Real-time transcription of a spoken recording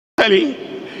Tell him.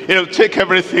 He'll take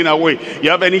everything away. You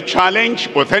have any challenge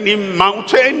with any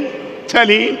mountain? Tell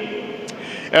him.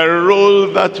 He'll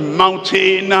roll that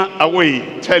mountain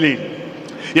away. Tell him.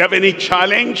 You have any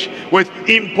challenge with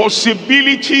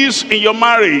impossibilities in your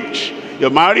marriage?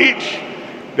 Your marriage,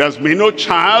 there's been no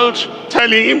child. Tell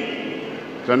him.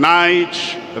 Tonight,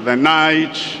 the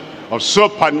night of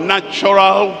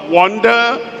supernatural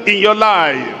wonder in your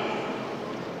life.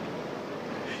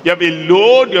 You have a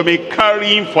load you've been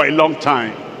carrying for a long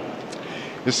time.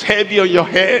 It's heavy on your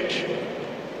head,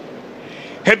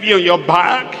 heavy on your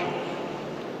back,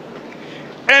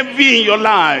 heavy in your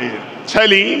life. Tell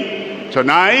him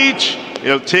tonight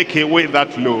he'll take away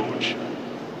that load.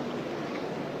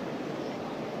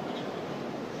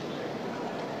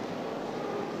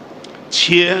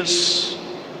 Tears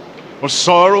of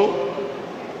sorrow,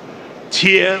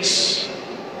 tears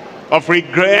of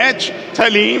regret.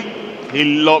 Tell him he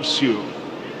loves you.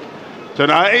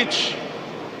 Tonight,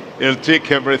 he'll take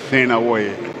everything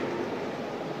away.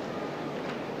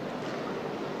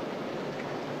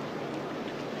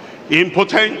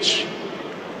 Impotent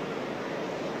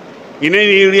in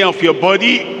any area of your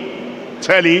body,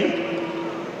 tell him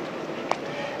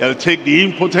he'll take the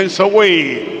impotence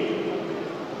away.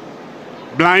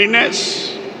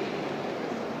 Blindness,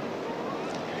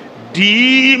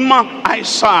 dim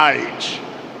eyesight,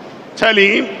 tell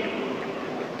him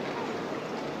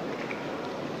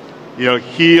he'll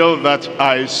heal that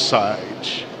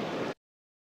eyesight.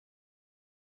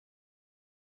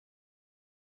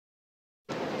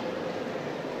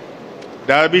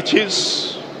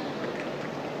 Diabetes,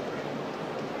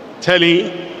 tell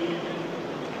him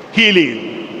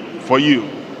healing for you.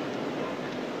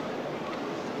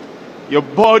 Your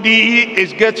body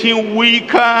is getting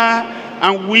weaker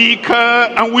and weaker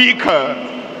and weaker.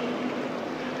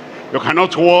 You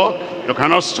cannot walk, you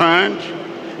cannot stand,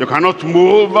 you cannot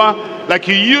move like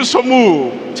you used to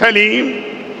move. Tell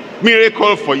him,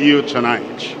 miracle for you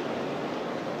tonight.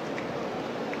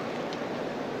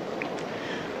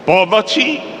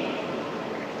 Poverty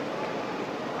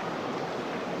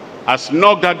has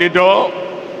knocked at the door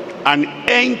and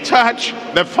entered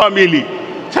the family.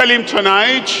 Tell him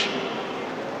tonight,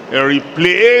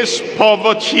 replace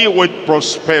poverty with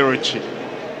prosperity.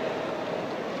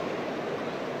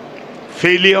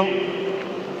 Failure,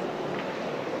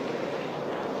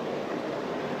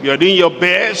 you're doing your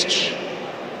best.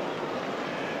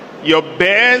 Your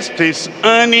best is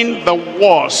earning the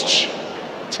worst.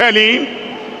 Tell him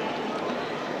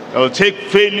he'll take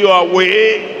failure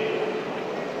away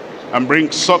and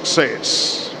bring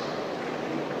success.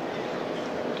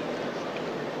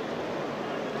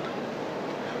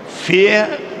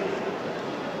 Fear,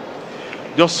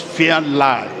 just fear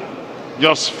life,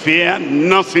 just fear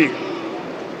nothing.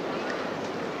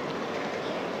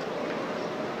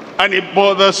 And it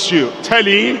bothers you. Tell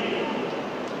him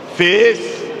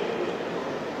faith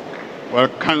will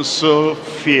cancel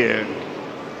fear.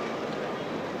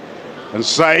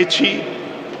 Anxiety,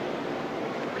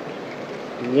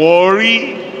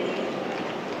 worry,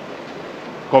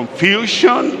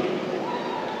 confusion,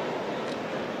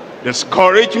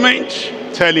 discouragement.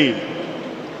 Tell him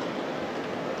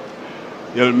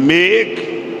you'll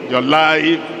make your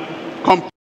life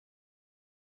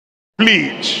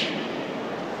complete.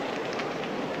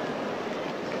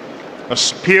 A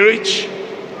spirit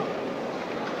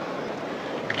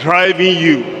driving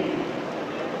you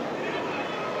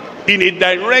in a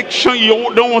direction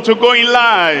you don't want to go in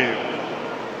life,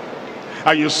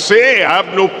 and you say, I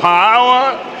have no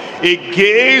power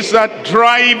against that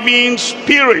driving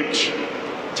spirit.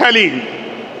 Tell him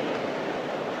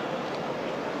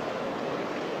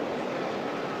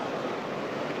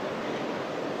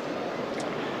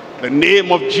the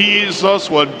name of Jesus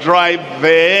will drive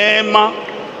them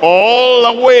all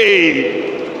away.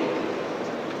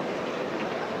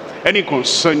 Any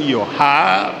concern you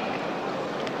have,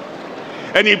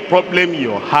 any problem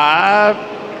you have,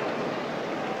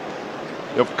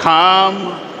 you've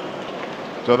come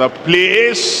to the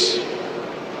place,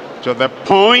 to the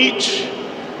point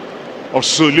of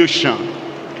solution.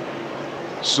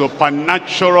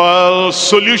 Supernatural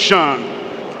solution.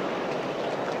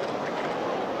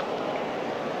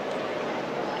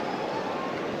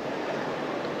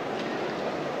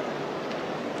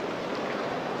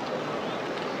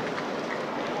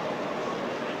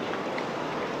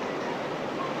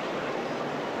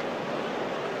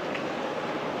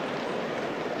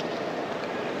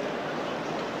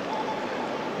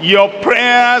 Your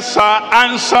prayers are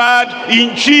answered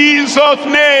in Jesus'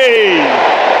 name.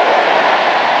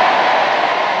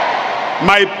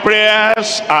 My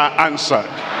prayers are answered.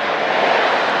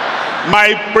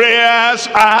 My prayers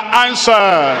are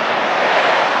answered.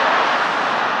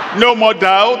 No more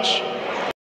doubt.